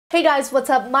Hey guys, what's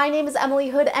up? My name is Emily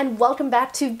Hood and welcome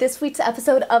back to this week's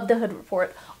episode of The Hood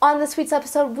Report. On this week's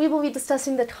episode, we will be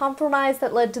discussing the compromise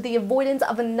that led to the avoidance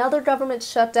of another government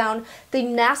shutdown, the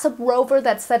NASA Rover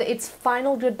that said its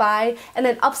final goodbye, and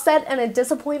an upset and a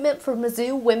disappointment for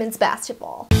Mizzou women's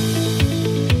basketball.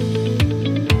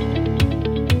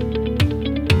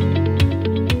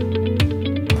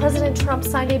 President Trump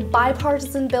signed a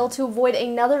bipartisan bill to avoid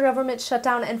another government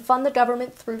shutdown and fund the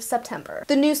government through September.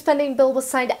 The new spending bill was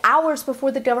signed hours before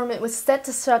the government was set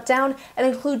to shut down and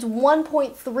includes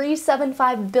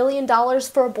 $1.375 billion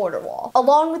for a border wall.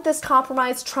 Along with this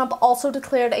compromise, Trump also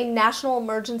declared a national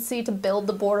emergency to build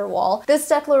the border wall. This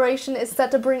declaration is set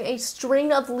to bring a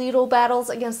string of legal battles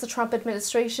against the Trump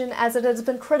administration, as it has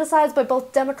been criticized by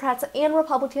both Democrats and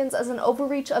Republicans as an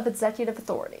overreach of executive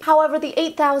authority. However, the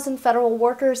 8,000 federal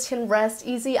workers can rest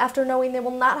easy after knowing they will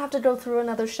not have to go through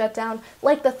another shutdown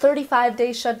like the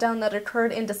 35-day shutdown that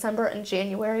occurred in December and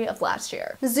January of last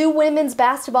year. Mizzou women's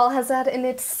basketball has had an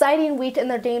exciting week in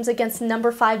their games against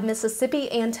number 5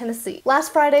 Mississippi and Tennessee.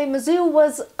 Last Friday, Mizzou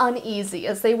was uneasy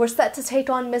as they were set to take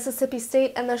on Mississippi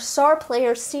State, and their star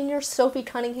player, senior Sophie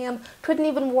Cunningham, couldn't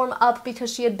even warm up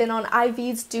because she had been on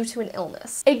IVs due to an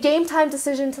illness. A game-time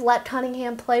decision to let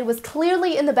Cunningham play was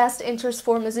clearly in the best interest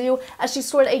for Mizzou, as she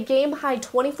scored a game-high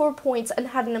 24 points and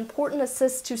had an important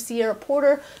assist to Sierra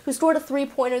Porter, who scored a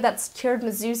three-pointer that secured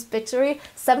Mizzou's victory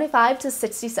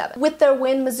 75-67. With their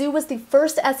win, Mizzou was the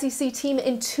first SEC team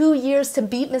in 2 years to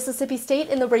beat Mississippi State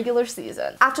in the regular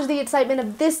season. After the excitement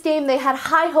of this game, they had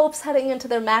high hopes heading into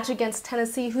their match against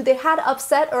Tennessee, who they had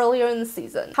upset earlier in the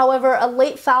season. However, a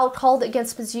late foul called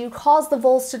against Mizzou caused the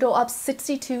Vols to go up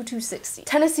 62-60.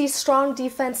 Tennessee's strong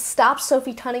defense stopped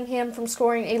Sophie Cunningham from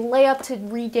scoring a layup to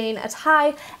regain a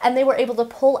tie, and they were able to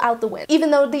pull out the win.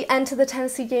 Even though the end to the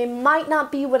Tennessee game might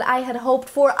not be what I had hoped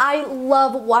for, I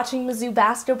love watching Mizzou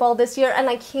basketball this year, and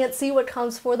I can't see what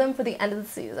comes for them for the end of the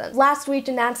season. Last week,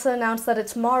 NASA announced that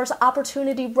its Mars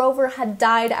Opportunity rover had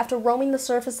died after roaming the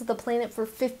surface of the planet for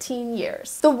 15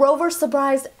 years. The rover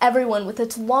surprised everyone with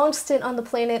its long stint on the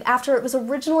planet after it was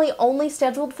originally only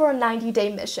scheduled for a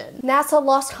 90-day mission. NASA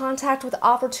lost contact with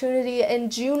Opportunity in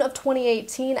June of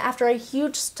 2018 after a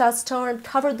huge dust storm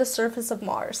covered the surface of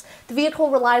Mars. The vehicle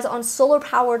relies on solar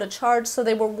power to charge, so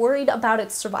they were worried about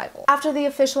its survival. After the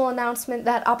official announcement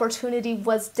that Opportunity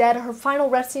was dead, her final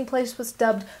resting place was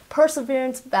dubbed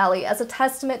Perseverance Valley as a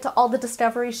testament to all the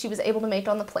discoveries she was able to make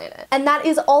on the planet. And that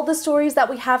is all the stories that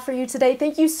we have for you today.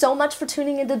 Thank you so much for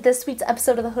tuning into this week's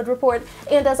episode of The Hood Report,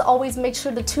 and as always, make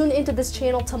sure to tune into this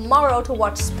channel tomorrow to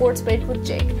watch Sports Break with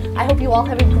Jake. I hope you all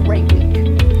have a great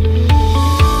week.